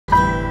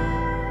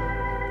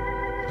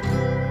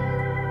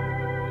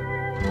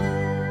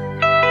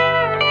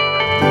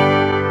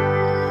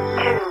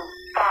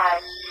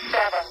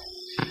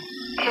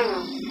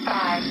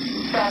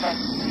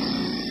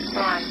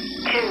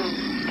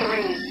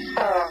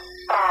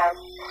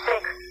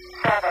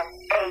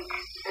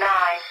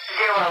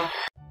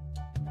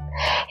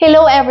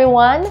Hello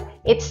everyone!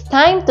 It's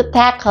time to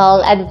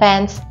tackle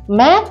advanced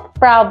math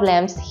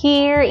problems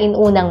here in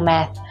Unang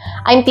Math.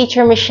 I'm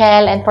Teacher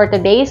Michelle, and for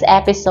today's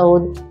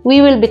episode, we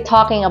will be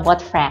talking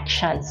about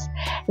fractions.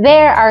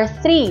 There are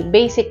three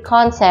basic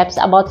concepts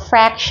about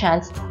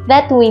fractions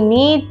that we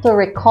need to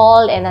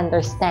recall and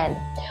understand.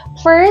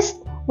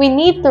 First, we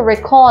need to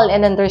recall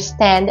and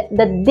understand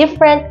the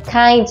different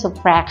kinds of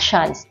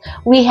fractions.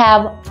 We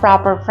have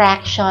proper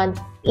fraction,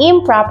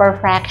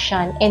 improper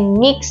fraction, and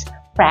mixed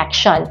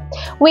fraction.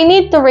 We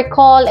need to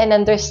recall and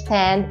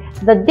understand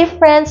the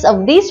difference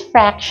of these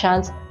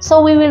fractions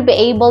so we will be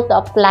able to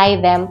apply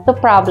them to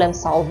problem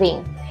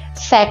solving.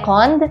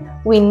 Second,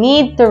 we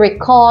need to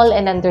recall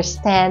and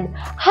understand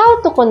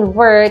how to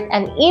convert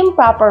an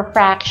improper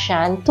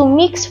fraction to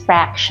mixed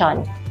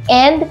fraction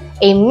and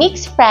a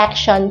mixed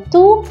fraction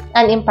to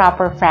an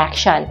improper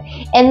fraction.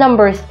 And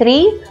number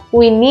three,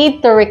 we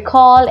need to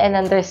recall and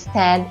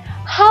understand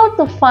how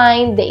to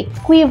find the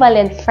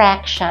equivalent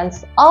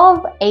fractions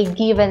of a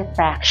given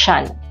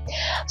fraction.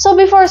 So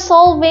before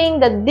solving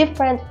the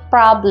different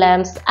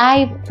problems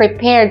I've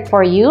prepared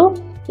for you,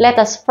 let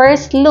us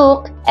first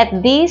look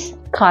at these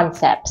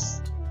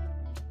concepts.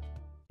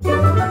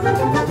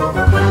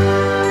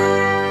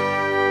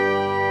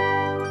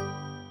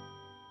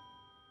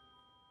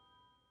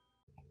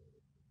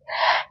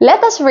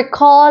 Let us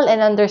recall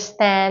and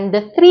understand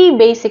the three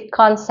basic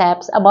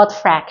concepts about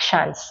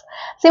fractions.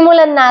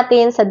 Simulan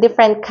natin sa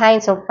different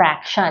kinds of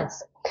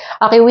fractions.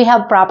 Okay, we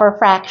have proper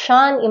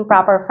fraction,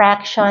 improper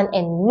fraction,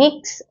 and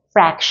mixed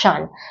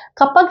fraction.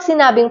 Kapag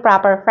sinabing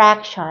proper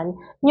fraction,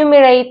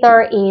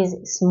 numerator is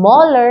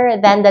smaller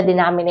than the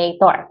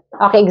denominator.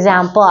 Okay,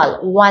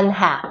 example,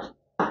 1/2,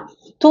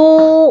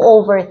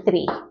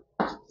 2/3.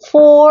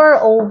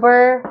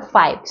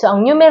 4/5. So,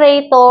 ang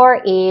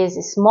numerator is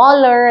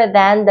smaller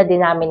than the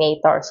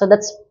denominator. So,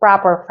 that's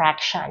proper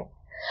fraction.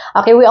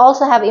 Okay, we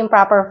also have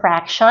improper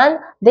fraction.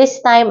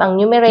 This time, ang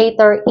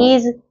numerator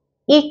is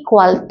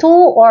equal to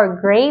or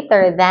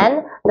greater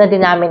than the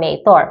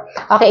denominator.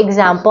 Okay,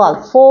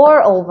 example,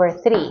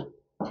 4/3,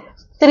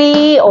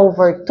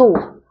 3/2,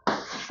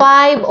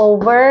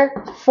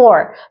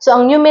 5/4. So,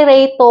 ang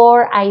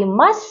numerator ay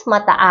mas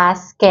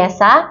mataas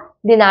kesa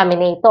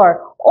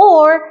denominator.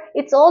 Or,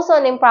 it's also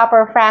an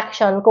improper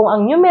fraction kung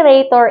ang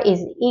numerator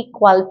is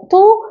equal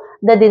to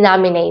the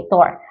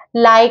denominator,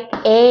 like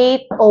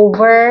 8/8.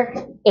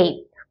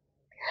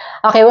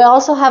 Okay, we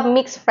also have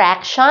mixed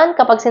fraction.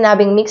 Kapag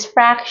sinabing mixed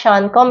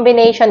fraction,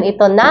 combination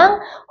ito ng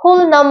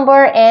whole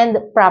number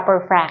and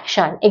proper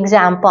fraction.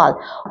 Example,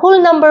 whole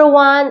number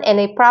 1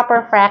 and a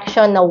proper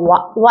fraction na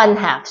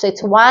 1/2. So,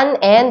 it's 1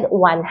 and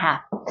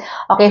 1/2.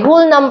 Okay,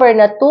 whole number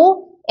na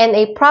 2 and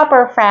a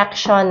proper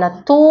fraction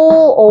na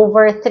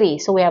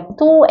 2/3. So, we have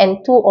 2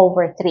 and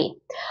 2/3.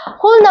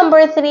 Whole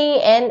number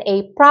 3 and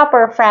a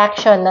proper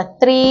fraction na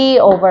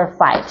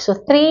 3/5. So,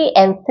 3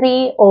 and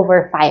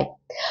 3/5.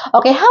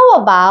 Okay,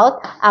 how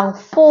about ang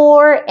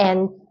 4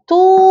 and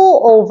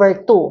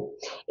 2/2?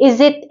 Is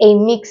it a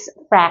mixed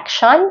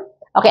fraction?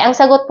 Okay, ang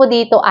sagot po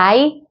dito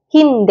ay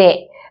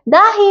hindi.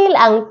 Dahil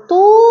ang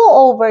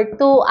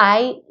 2/2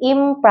 ay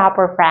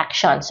improper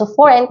fraction. So,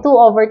 4 and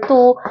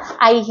 2/2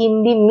 ay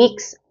hindi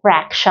mixed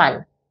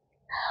fraction.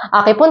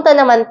 Okay, punta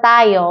naman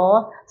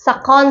tayo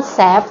sa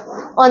concept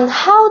on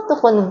how to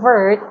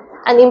convert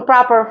an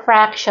improper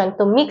fraction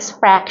to mixed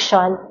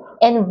fraction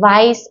and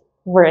vice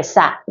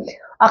versa.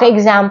 Okay,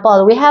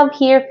 example, we have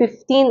here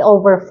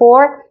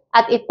 15/4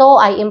 at ito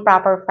ay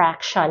improper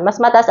fraction. Mas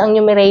mataas ang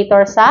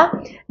numerator sa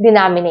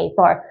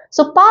denominator.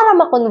 So, para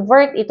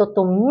ma-convert ito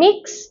to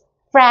mixed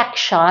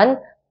fraction,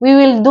 we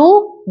will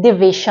do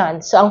division.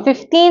 So, ang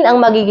 15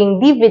 ang magiging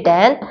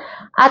dividend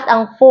at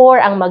ang 4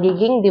 ang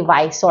magiging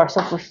divisor.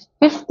 So,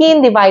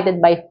 15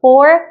 divided by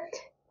 4,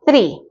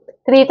 3.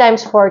 3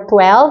 times 4,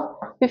 12.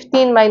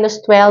 15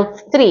 minus 12,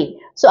 3.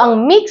 So,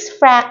 ang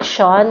mixed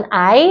fraction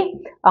ay,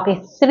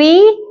 okay, 3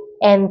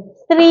 and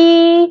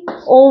 3/4.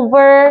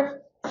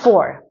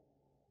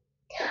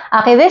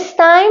 Okay, this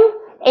time,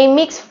 a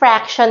mixed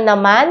fraction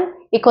naman,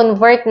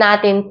 i-convert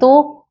natin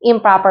to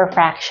improper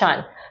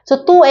fraction.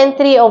 So, 2 and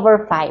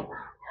 3/5.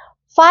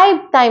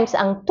 5 times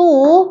ang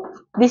 2,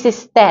 this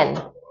is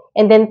 10.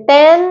 And then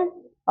 10,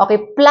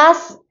 okay,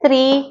 plus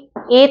 3,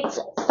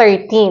 it's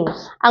 13.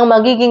 Ang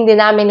magiging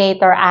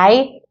denominator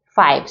ay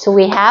 5. So,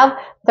 we have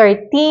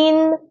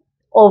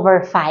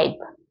 13/5.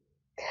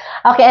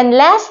 Okay, and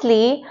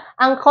lastly,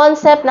 ang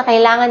concept na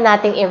kailangan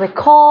nating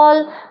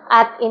i-recall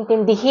at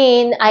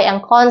intindihin ay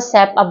ang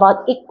concept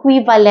about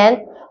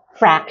equivalent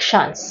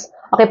fractions.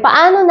 Okay,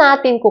 paano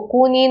natin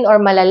kukunin or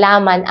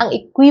malalaman ang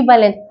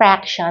equivalent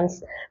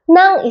fractions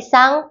ng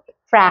isang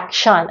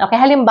fraction? Okay,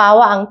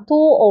 halimbawa, ang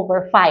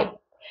 2/5.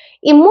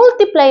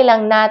 I-multiply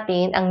lang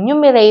natin ang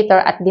numerator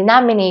at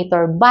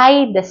denominator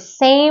by the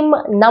same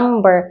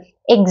number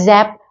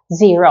except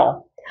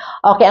 0.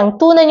 Okay, ang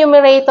 2 na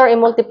numerator,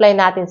 i-multiply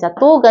natin sa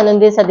 2.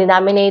 Ganun din sa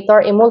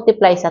denominator,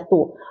 i-multiply sa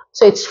 2.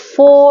 So, it's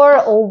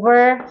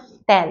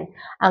 4/10.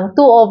 Ang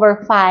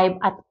 2/5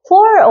 at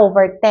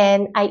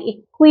 4/10 ay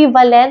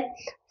equivalent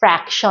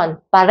fraction.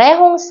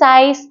 Parehong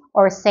size,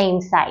 or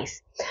same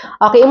size.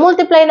 Okay,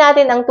 i-multiply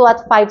natin ang 2 at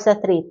 5 sa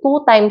 3.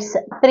 2 times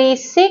 3,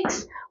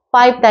 6.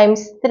 5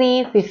 times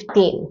 3,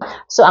 15.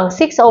 So, ang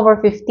 6 over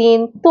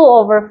 15, 2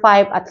 over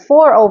 5, at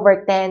 4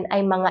 over 10 ay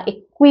mga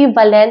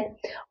equivalent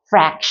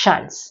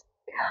fractions.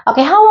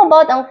 Okay, how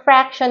about ang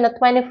fraction na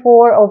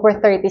 24 over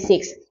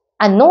 36?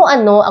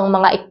 Ano-ano ang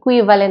mga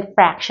equivalent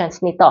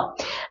fractions nito?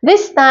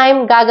 This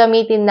time,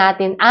 gagamitin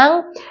natin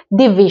ang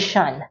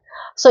division.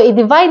 So,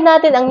 i-divide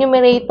natin ang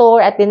numerator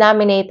at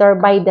denominator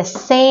by the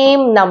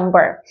same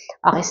number.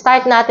 Okay,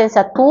 start natin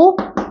sa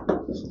 2.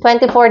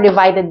 24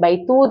 divided by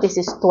 2, this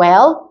is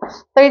 12.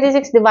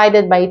 36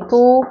 divided by 2,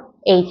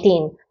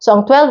 18. So,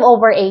 ang 12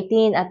 over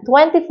 18 at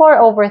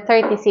 24 over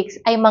 36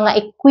 ay mga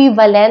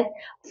equivalent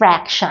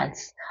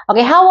fractions.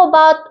 Okay, how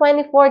about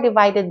 24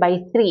 divided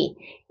by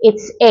 3?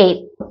 It's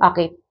 8.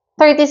 Okay,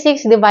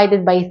 36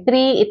 divided by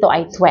 3, ito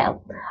ay 12.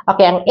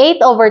 Okay, ang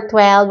 8 over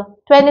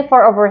 12, 24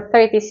 over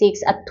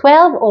 36, at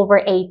 12 over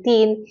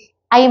 18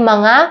 ay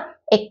mga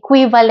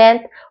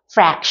equivalent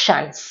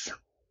fractions.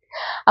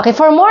 Okay,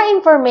 for more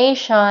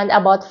information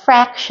about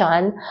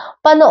fraction,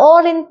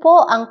 panoorin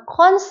po ang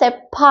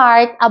concept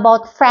part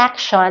about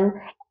fraction,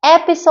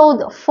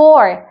 episode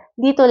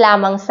 4, dito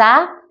lamang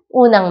sa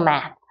Unang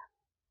Math.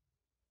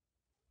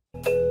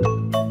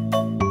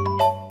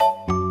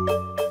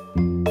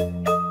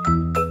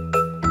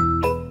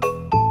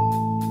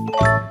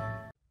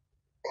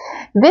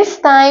 This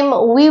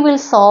time, we will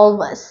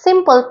solve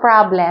simple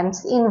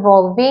problems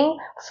involving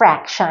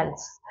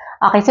fractions.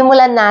 Okay,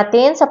 simulan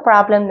natin sa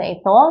problem na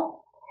ito.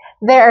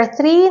 There are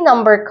 3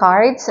 number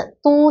cards,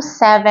 2,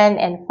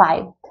 7, and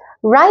 5.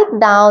 Write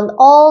down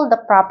all the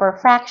proper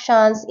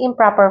fractions,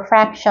 improper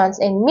fractions,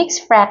 and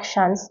mixed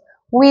fractions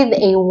with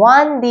a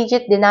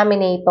 1-digit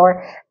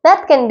denominator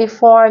that can be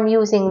formed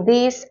using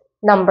these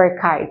number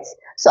cards.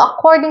 So,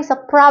 according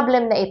sa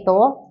problem na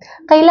ito,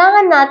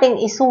 kailangan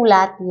nating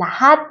isulat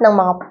lahat ng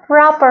mga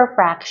proper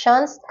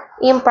fractions,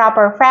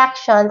 improper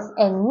fractions,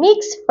 and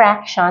mixed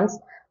fractions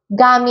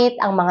gamit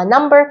ang mga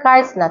number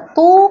cards na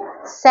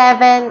 2,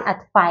 7,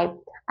 at 5.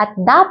 At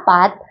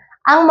dapat,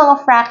 ang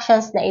mga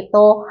fractions na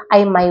ito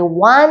ay may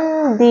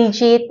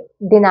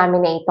 1-digit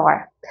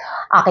denominator.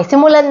 Okay,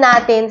 simulan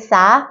natin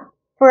sa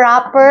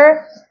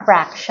proper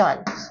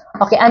fraction.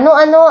 Okay,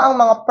 ano-ano ang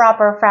mga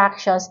proper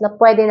fractions na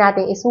pwede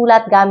nating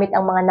isulat gamit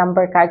ang mga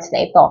number cards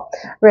na ito?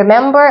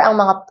 Remember, ang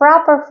mga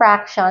proper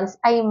fractions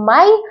ay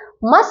may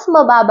mas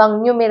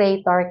mababang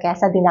numerator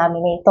kaysa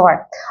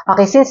denominator.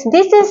 Okay, since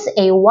this is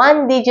a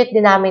 1-digit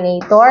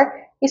denominator,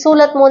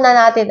 isulat muna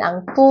natin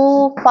ang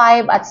 2,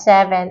 5, at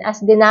 7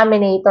 as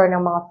denominator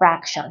ng mga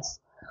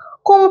fractions.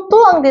 Kung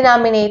 2 ang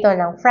denominator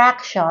ng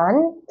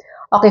fraction,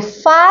 okay,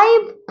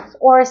 5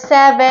 or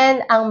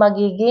 7 ang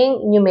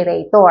magiging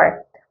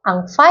numerator.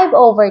 Ang 5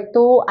 over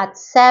 2 at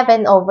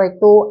 7 over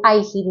 2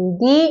 ay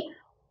hindi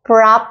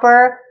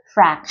proper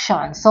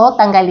fraction. So,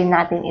 tanggalin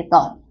natin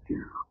ito.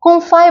 Kung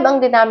 5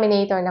 ang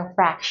denominator ng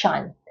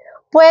fraction,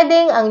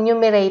 pwedeng ang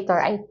numerator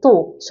ay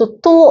 2. So,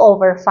 2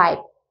 over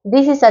 5.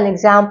 This is an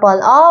example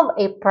of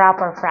a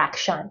proper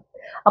fraction.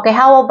 Okay,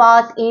 how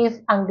about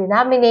if ang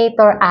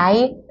denominator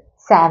ay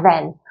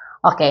 7?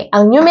 Okay,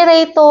 ang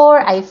numerator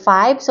ay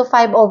 5. So,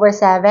 5 over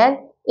 7,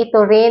 ito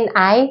rin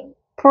ay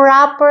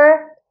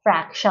proper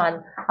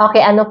fraction. Okay,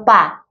 ano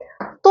pa?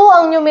 2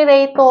 ang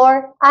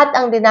numerator at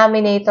ang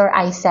denominator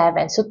ay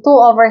 7. So, 2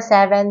 over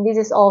 7, this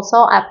is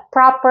also a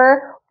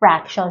proper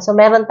fraction. So,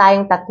 meron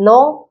tayong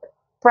tatlong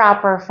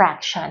proper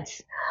fractions.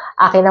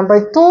 Okay,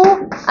 number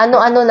 2,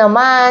 ano-ano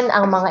naman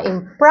ang mga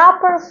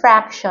improper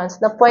fractions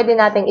na pwede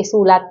nating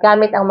isulat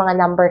gamit ang mga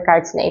number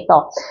cards na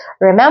ito.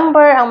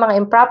 Remember, ang mga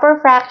improper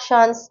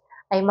fractions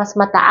ay mas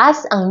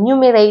mataas ang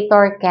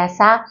numerator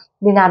kesa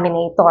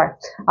denominator.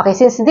 Okay,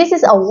 since this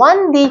is a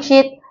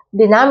 1-digit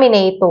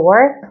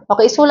denominator,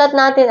 okay, isulat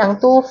natin ang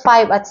 2,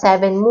 5, at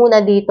 7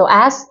 muna dito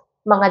as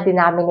mga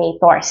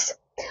denominators.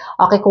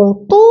 Okay,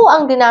 kung 2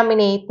 ang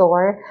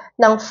denominator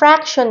ng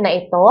fraction na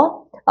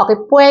ito, okay,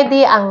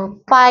 pwede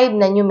ang 5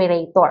 na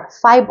numerator.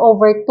 5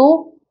 over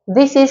 2,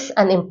 this is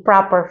an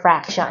improper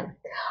fraction.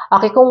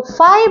 Okay, kung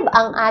 5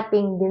 ang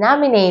ating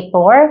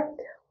denominator,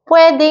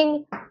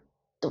 pwedeng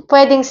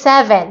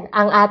 7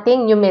 ang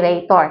ating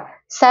numerator.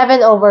 7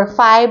 over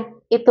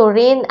 5, ito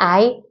rin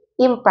ay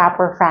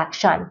improper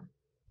fraction.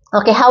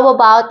 Okay, how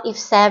about if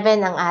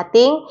 7 ang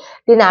ating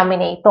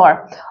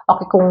denominator?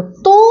 Okay, kung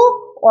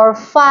 2 or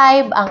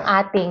 5 ang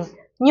ating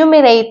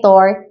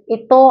numerator,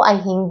 ito ay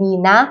hindi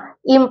na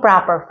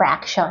improper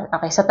fraction.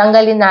 Okay, so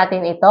tanggalin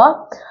natin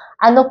ito.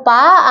 Ano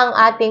pa ang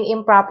ating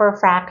improper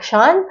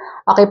fraction?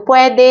 Okay,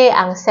 pwede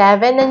ang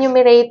 7 na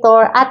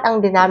numerator at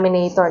ang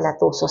denominator na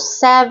 2. So,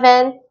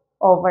 7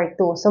 over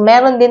 2. So,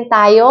 meron din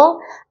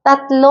tayong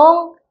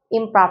tatlong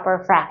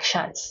improper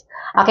fractions.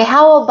 Okay,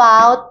 how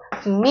about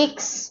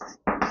mixed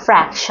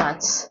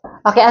fractions?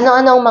 Okay,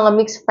 ano-ano ang mga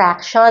mixed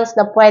fractions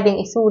na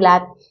pwedeng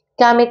isulat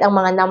gamit ang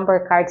mga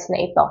number cards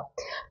na ito?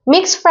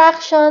 Mixed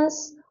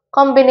fractions,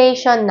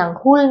 combination ng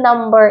whole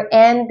number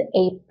and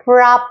a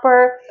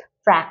proper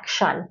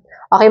fraction.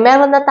 Okay,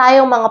 meron na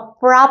tayong mga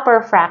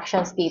proper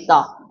fractions dito.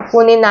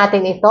 Kunin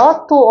natin ito,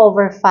 2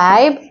 over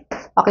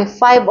 5. Okay,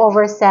 5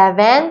 over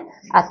 7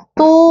 at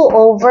 2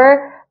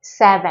 over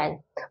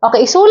 7.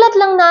 Okay, isulat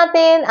lang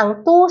natin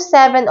ang 2,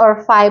 7,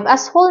 or 5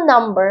 as whole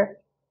number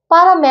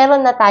para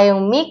meron na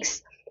tayong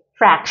mixed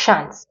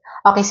fractions.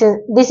 Okay, so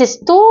this is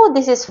 2,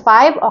 this is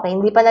 5. Okay,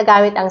 hindi pa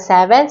nagamit ang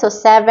 7. So,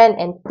 7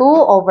 and 2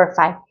 over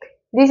 5.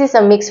 This is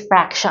a mixed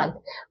fraction.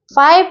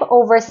 5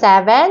 over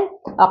 7.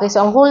 Okay,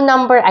 so ang whole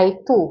number ay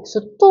 2.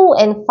 So,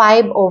 2 and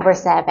 5 over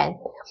 7.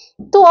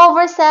 2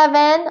 over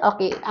 7.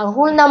 Okay, ang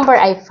whole number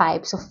ay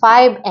 5. So,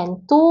 5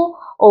 and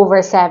 2 over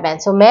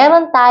 7. So,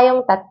 meron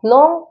tayong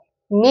tatlong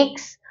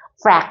mixed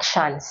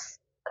fractions.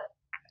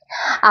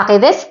 Okay,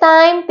 this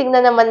time,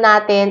 tingnan naman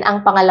natin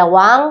ang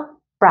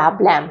pangalawang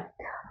problem.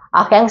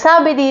 Okay, ang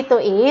sabi dito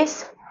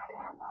is,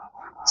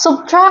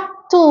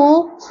 subtract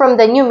 2 from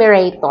the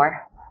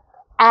numerator.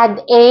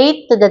 Add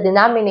 8 to the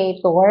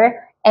denominator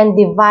and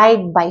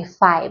divide by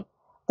 5.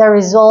 The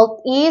result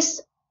is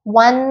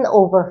 1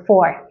 over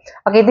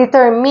 4. Okay,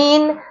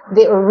 determine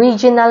the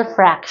original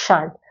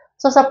fraction.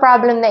 So, sa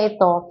problem na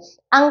ito,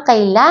 ang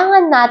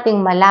kailangan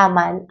nating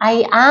malaman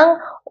ay ang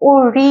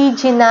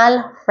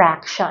original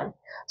fraction.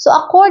 So,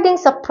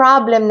 according sa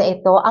problem na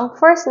ito, ang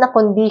first na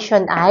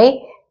condition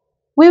ay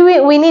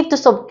we need to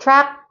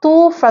subtract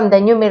 2 from the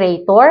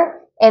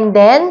numerator and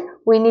then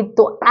we need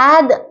to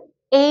add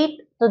 8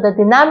 to the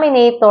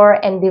denominator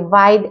and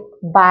divide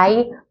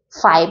by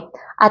 5.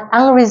 At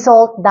ang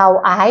result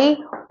daw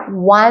ay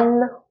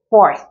 1/4.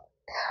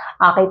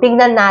 Okay,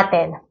 tignan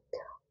natin.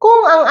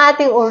 Kung ang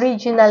ating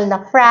original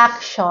na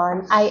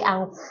fraction ay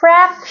ang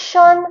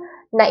fraction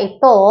na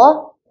ito,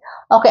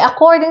 okay,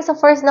 according sa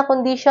first na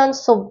condition,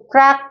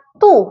 subtract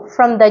 2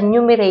 from the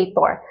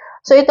numerator.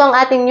 So, ito ang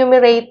ating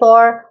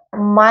numerator,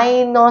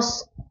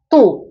 minus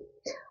 2.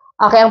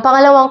 Okay, ang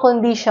pangalawang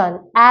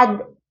condition, add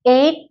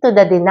 8 to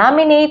the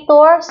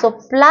denominator, so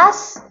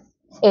plus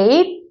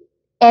 8,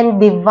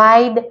 and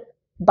divide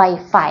by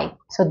 5.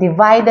 So,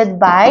 divided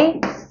by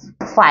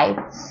 5.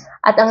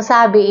 At ang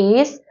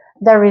sabi is,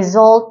 the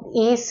result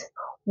is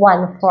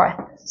 1/4.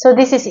 So,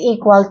 this is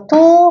equal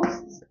to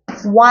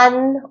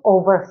 1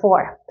 over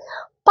 4.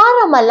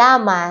 Para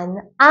malaman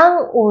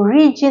ang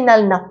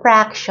original na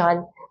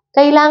fraction,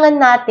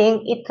 kailangan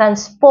nating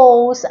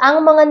i-transpose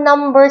ang mga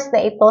numbers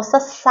na ito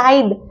sa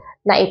side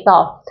na ito.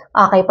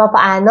 Okay,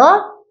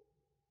 paano?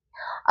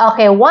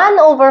 Okay, 1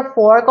 over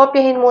 4,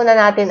 kopyahin muna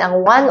natin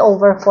ang 1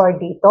 over 4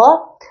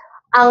 dito.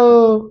 Ang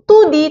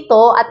 2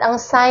 dito at ang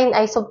sign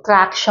ay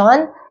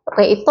subtraction.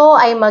 Okay, ito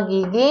ay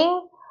magiging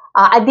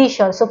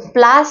addition. So,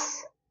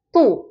 plus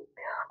 2.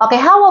 Okay,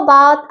 how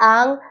about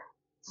ang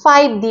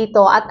 5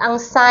 dito at ang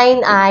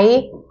sign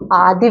ay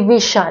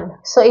division.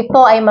 So,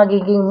 ito ay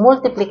magiging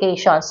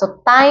multiplication.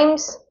 So,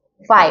 times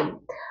 5.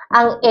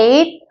 Ang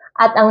 8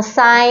 at ang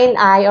sign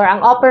ay, or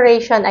ang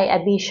operation ay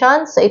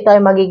addition. So, ito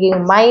ay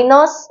magiging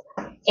minus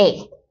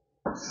 8.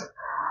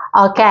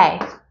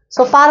 Okay.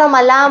 So, para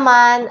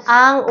malaman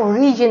ang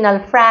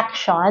original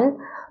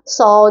fraction,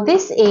 so,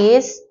 this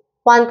is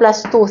 1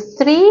 plus 2,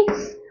 3.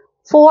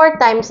 4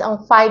 times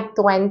ang 5,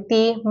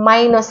 20,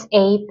 minus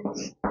 8,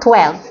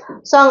 12.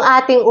 So, ang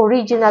ating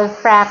original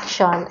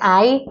fraction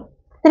ay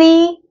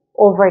 3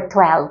 over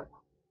 12.